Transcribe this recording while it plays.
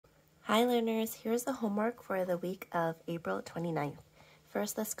Hi learners, here's the homework for the week of April 29th.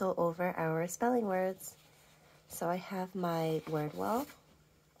 First, let's go over our spelling words. So I have my word wall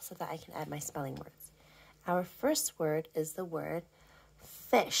so that I can add my spelling words. Our first word is the word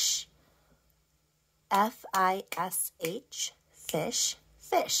fish. F-I-S-H, fish,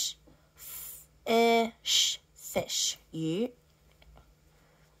 fish. Fish, fish, 鱼.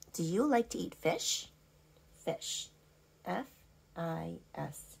 Do you like to eat fish? Fish.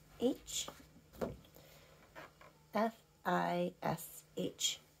 F-I-S-H.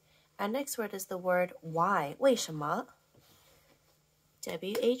 F-I-S-H. Our next word is the word why. 为什么?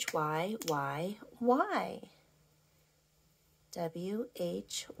 W-H-Y, why, why.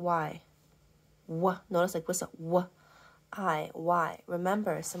 W-H-Y. W. Notice like what's a W? I, why.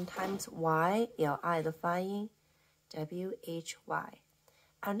 Remember, sometimes Y 有 I 的发音. W-H-Y.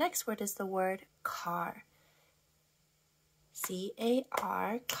 Our next word is the word car.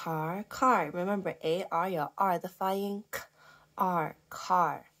 C-A-R, car, car. Remember, A-R 有 R 的发音. R,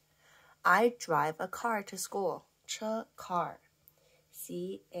 car. I drive a car to school. 车 car.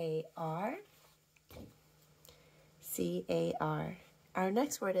 C-A-R. C-A-R. Our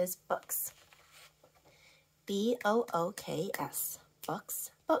next word is books. B-O-O-K-S.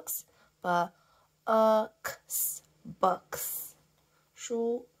 Books, books. Books, books.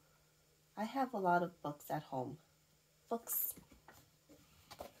 书. I have a lot of books at home. Books.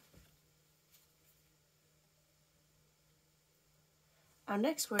 Our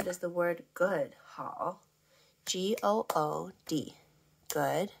next word is the word good. 好. G-O-O-D.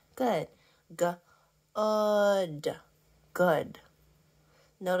 Good, good. Good, good.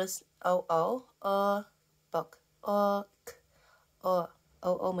 Notice O-O, book, O-O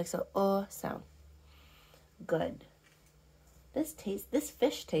makes a sound. Good. This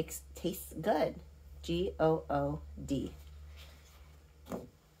fish tastes good. G-O-O-D.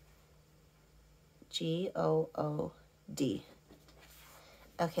 G-O-O-D.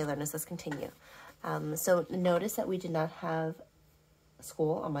 Okay, learners, let's continue. So notice that we did not have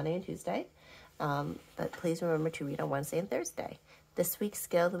school on Monday and Tuesday, but please remember to read on Wednesday and Thursday. This week's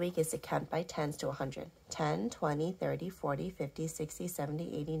skill of the week is to count by tens to 100. 10, 20, 30, 40, 50, 60,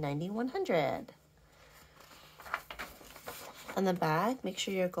 70, 80, 90, 100. On the back, make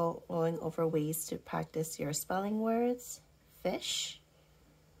sure you're going over ways to practice your spelling words. Fish,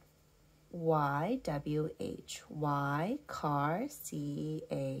 Y, W-H-Y, car,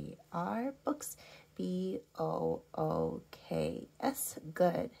 C-A-R, books, B-O-O-K-S,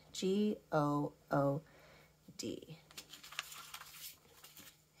 good, G-O-O-D.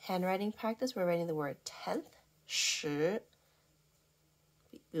 Handwriting practice, we're writing the word 10th, 10,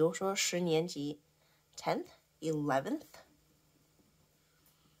 比如说10年级 10th, 11th.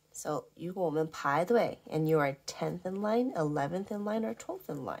 So 如果我们排队 and you are 10th in line, 11th in line, or 12th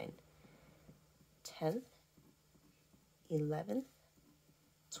in line. 10th, 11th,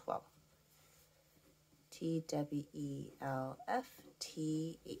 12th. T-W-E-L-F-T-H.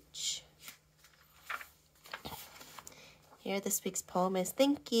 Here, this week's poem is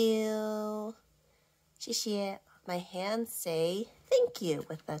thank you. 谢谢. My hands say thank you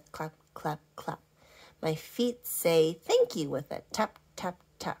with a clap, clap, clap. My feet say thank you with a tap, tap,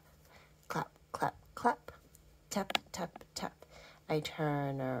 tap. Clap, clap, clap. Tap, tap, tap. I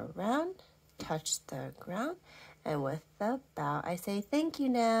turn around, touch the ground, and with the bow, I say thank you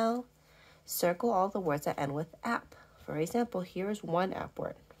now. Circle all the words that end with app. For example, here's one app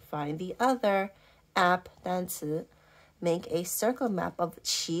word. Find the other app 单词. Make a circle map of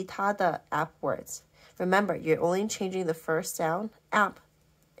其他的 app words. Remember, you're only changing the first sound. App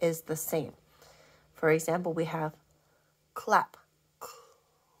is the same. For example, we have clap,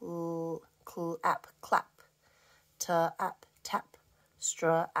 clap, clap, to app, tap,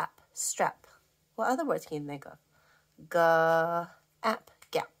 straw app, strap. What other words can you think of? App,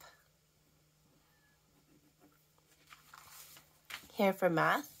 gap. Here for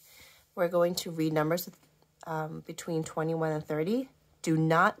math, we're going to read numbers between 21 and 30. Do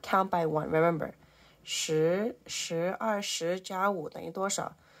not count by one. Remember, 10, 10, 20加5等于多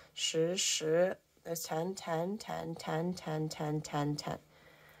少? 10, 10, there's 10, 10, 10, 10, 10, 10, 10, 10.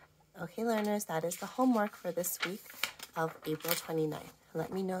 Okay, learners, that is the homework for this week of April 29th.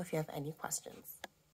 Let me know if you have any questions.